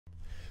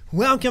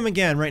Welcome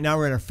again. Right now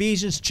we're in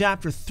Ephesians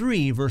chapter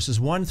 3, verses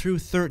 1 through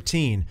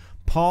 13.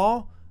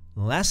 Paul,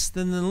 less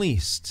than the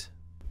least.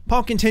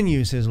 Paul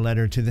continues his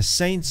letter to the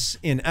saints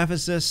in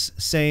Ephesus,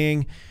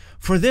 saying,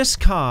 "For this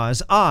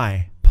cause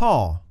I,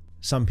 Paul."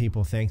 Some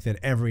people think that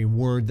every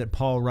word that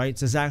Paul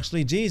writes is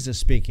actually Jesus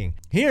speaking.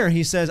 Here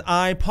he says,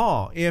 "I,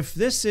 Paul." If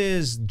this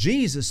is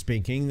Jesus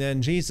speaking,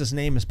 then Jesus'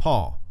 name is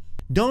Paul.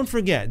 Don't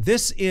forget,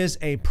 this is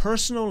a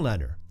personal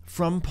letter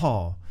from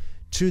Paul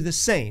to the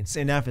saints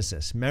in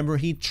Ephesus. Remember,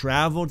 he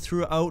traveled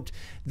throughout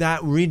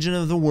that region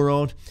of the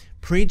world,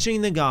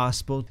 preaching the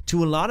gospel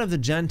to a lot of the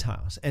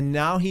Gentiles, and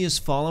now he is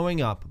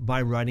following up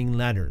by writing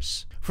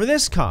letters. "For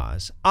this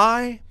cause,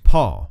 I,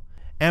 Paul,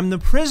 am the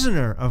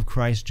prisoner of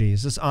Christ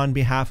Jesus on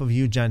behalf of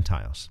you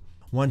Gentiles."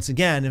 Once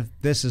again, if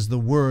this is the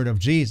word of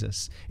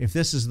Jesus, if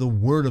this is the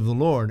word of the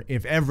Lord,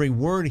 if every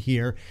word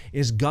here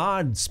is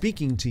God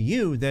speaking to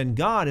you, then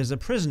God is a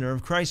prisoner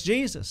of Christ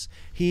Jesus.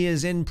 He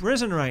is in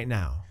prison right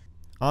now.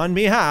 "On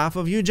behalf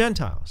of you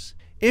Gentiles,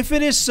 if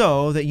it is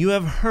so that you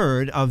have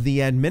heard of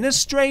the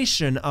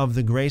administration of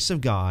the grace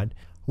of God,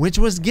 which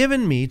was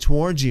given me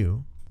towards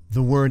you."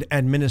 The word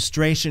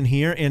administration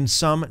here in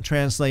some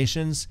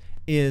translations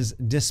is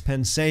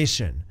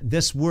dispensation.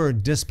 This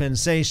word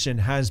dispensation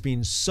has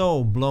been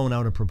so blown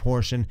out of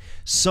proportion,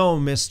 so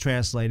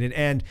mistranslated,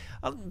 and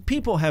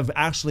people have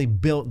actually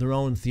built their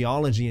own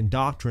theology and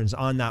doctrines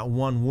on that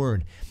one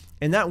word.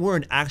 And that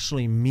word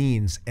actually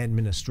means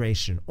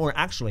administration, or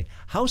actually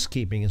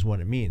housekeeping is what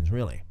it means,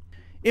 really.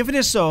 "If it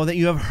is so that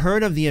you have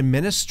heard of the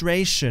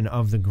administration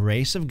of the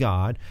grace of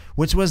God,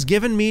 which was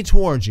given me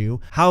towards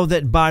you, how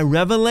that by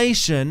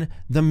revelation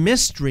the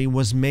mystery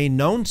was made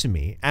known to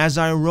me, as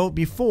I wrote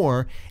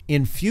before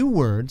in few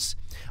words,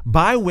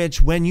 by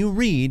which when you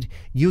read,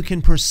 you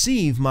can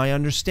perceive my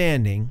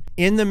understanding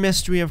in the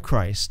mystery of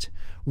Christ,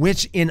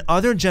 which in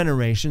other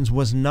generations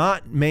was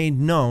not made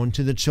known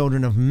to the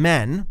children of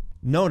men."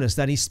 Notice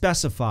that he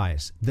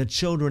specifies the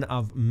children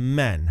of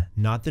men,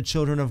 not the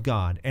children of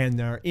God, and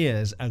there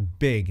is a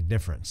big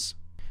difference.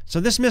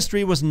 So this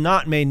mystery was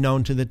not made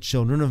known to the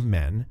children of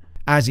men,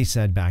 as he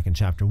said back in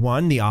chapter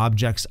 1, the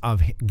objects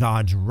of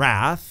God's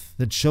wrath,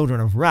 the children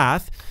of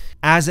wrath,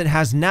 as it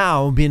has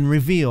now been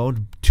revealed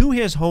to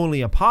his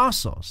holy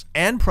apostles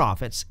and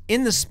prophets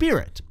in the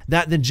Spirit,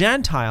 that the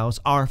Gentiles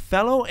are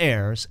fellow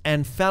heirs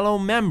and fellow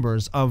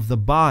members of the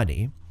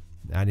body,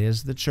 that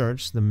is the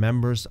church, the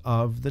members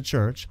of the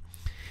church,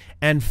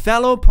 and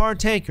fellow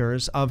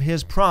partakers of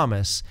his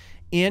promise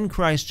in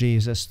Christ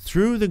Jesus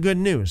through the good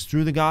news,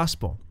 through the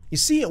gospel. You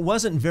see, it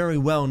wasn't very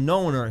well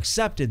known or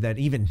accepted that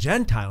even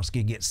Gentiles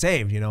could get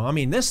saved,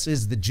 this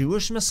is the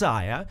Jewish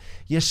Messiah,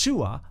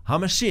 Yeshua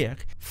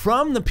HaMashiach,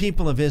 from the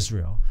people of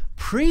Israel,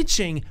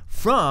 preaching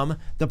from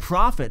the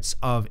prophets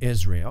of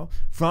Israel,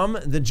 from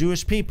the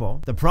Jewish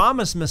people, the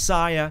promised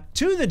Messiah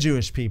to the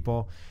Jewish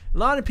people. A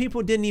lot of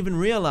people didn't even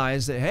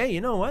realize that, hey, you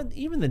know what?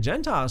 Even the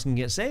Gentiles can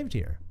get saved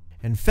here.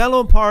 "And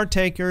fellow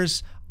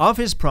partakers of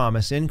his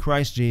promise in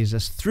Christ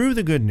Jesus through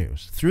the good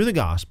news, through the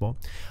gospel,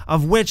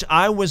 of which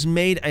I was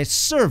made a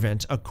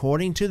servant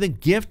according to the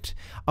gift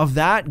of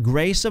that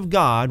grace of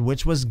God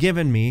which was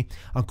given me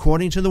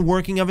according to the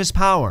working of his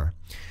power.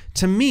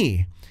 To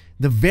me,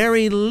 the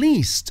very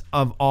least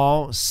of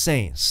all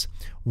saints,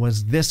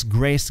 was this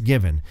grace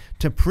given,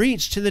 to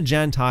preach to the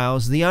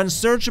Gentiles the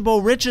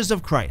unsearchable riches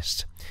of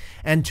Christ,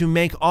 and to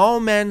make all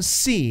men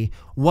see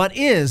what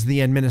is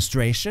the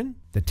administration."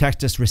 The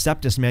Textus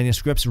Receptus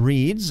manuscripts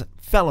reads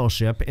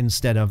fellowship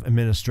instead of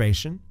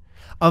administration,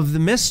 "of the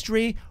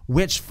mystery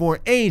which for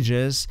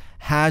ages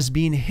has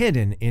been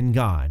hidden in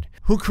God,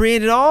 who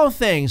created all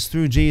things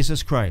through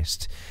Jesus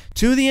Christ,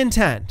 to the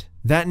intent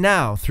that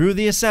now, through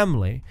the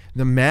assembly,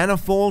 the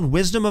manifold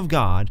wisdom of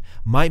God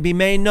might be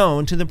made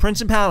known to the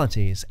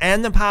principalities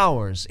and the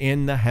powers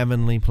in the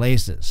heavenly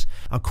places,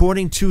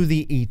 according to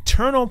the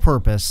eternal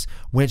purpose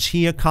which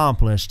he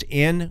accomplished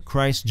in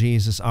Christ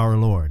Jesus our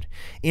Lord.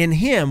 In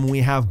him we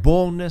have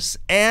boldness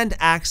and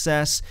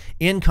access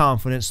in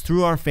confidence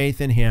through our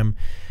faith in him.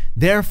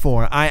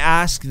 Therefore, I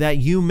ask that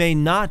you may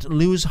not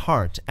lose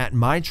heart at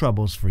my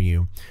troubles for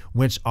you,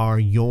 which are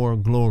your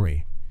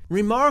glory."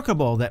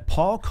 Remarkable that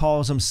Paul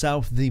calls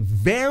himself the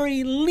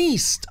very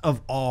least of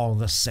all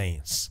the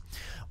saints,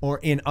 or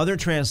in other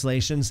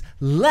translations,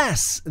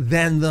 less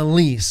than the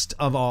least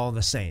of all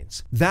the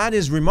saints. That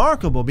is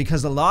remarkable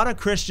because a lot of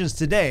Christians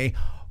today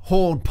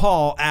hold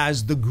Paul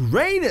as the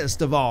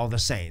greatest of all the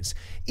saints,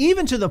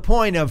 even to the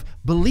point of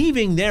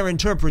believing their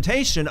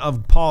interpretation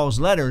of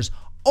Paul's letters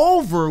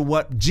over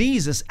what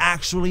Jesus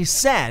actually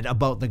said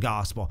about the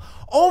gospel,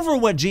 over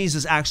what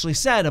Jesus actually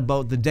said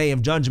about the day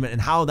of judgment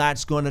and how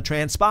that's going to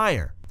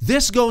transpire.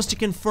 This goes to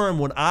confirm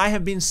what I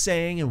have been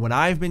saying and what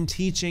I've been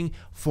teaching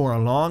for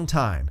a long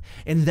time,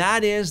 and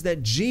that is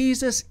that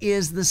Jesus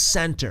is the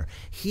center.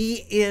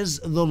 He is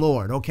the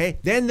Lord, okay?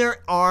 Then there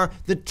are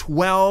the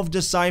 12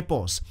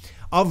 disciples.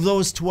 Of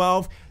those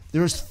 12,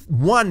 there's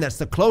one that's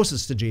the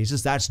closest to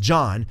Jesus, that's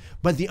John,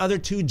 but the other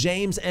two,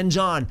 James and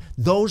John,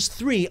 those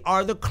three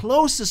are the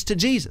closest to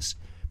Jesus.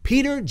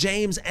 Peter,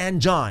 James,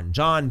 and John.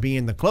 John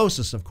being the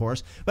closest, of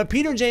course, but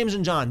Peter, James,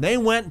 and John, they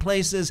went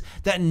places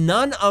that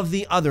none of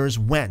the others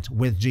went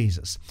with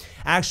Jesus.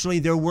 Actually,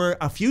 there were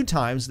a few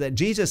times that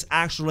Jesus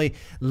actually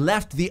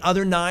left the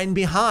other 9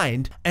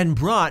 behind and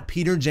brought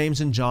Peter,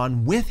 James, and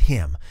John with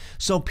him.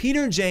 So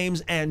Peter,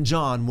 James, and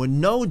John would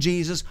know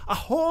Jesus a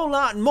whole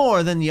lot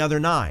more than the other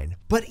 9.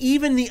 But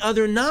even the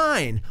other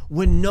 9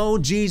 would know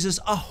Jesus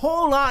a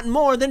whole lot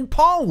more than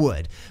Paul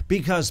would,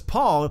 because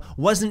Paul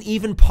wasn't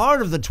even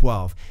part of the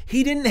 12.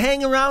 He didn't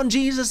hang around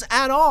Jesus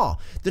at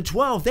all. The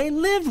 12, they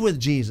lived with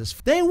Jesus.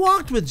 They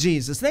walked with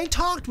Jesus. They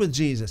talked with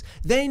Jesus.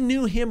 They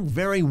knew him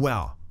very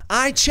well.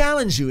 I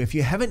challenge you, if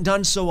you haven't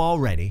done so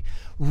already,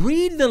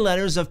 read the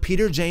letters of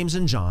Peter, James,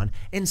 and John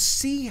and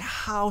see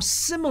how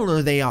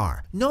similar they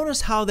are.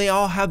 Notice how they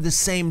all have the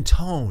same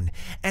tone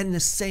and the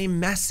same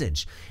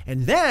message.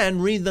 And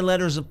then read the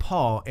letters of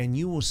Paul and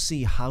you will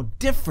see how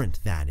different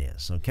that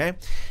is, okay?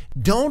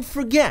 Don't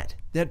forget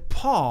that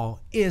Paul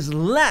is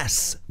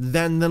less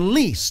than the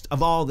least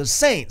of all the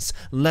saints,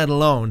 let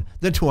alone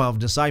the 12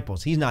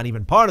 disciples. He's not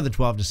even part of the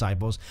 12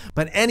 disciples,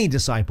 but any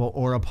disciple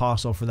or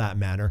apostle for that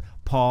matter,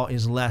 Paul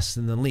is less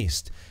than the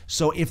least.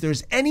 So if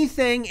there's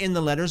anything in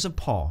the letters of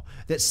Paul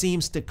that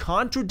seems to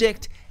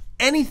contradict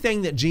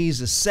anything that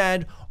Jesus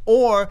said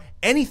or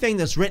anything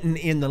that's written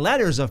in the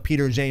letters of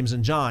Peter, James,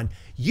 and John,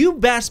 you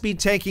best be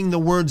taking the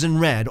words in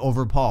red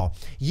over Paul.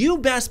 You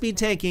best be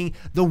taking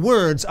the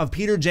words of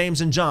Peter, James,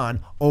 and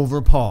John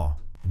over Paul.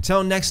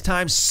 Until next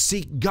time,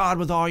 seek God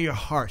with all your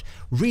heart.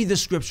 Read the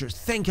scriptures.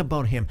 Think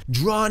about him.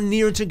 Draw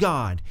near to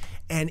God.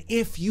 And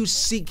if you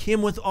seek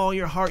him with all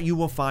your heart, you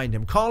will find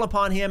him. Call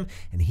upon him,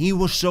 and he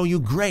will show you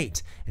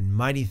great and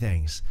mighty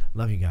things.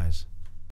 Love you guys.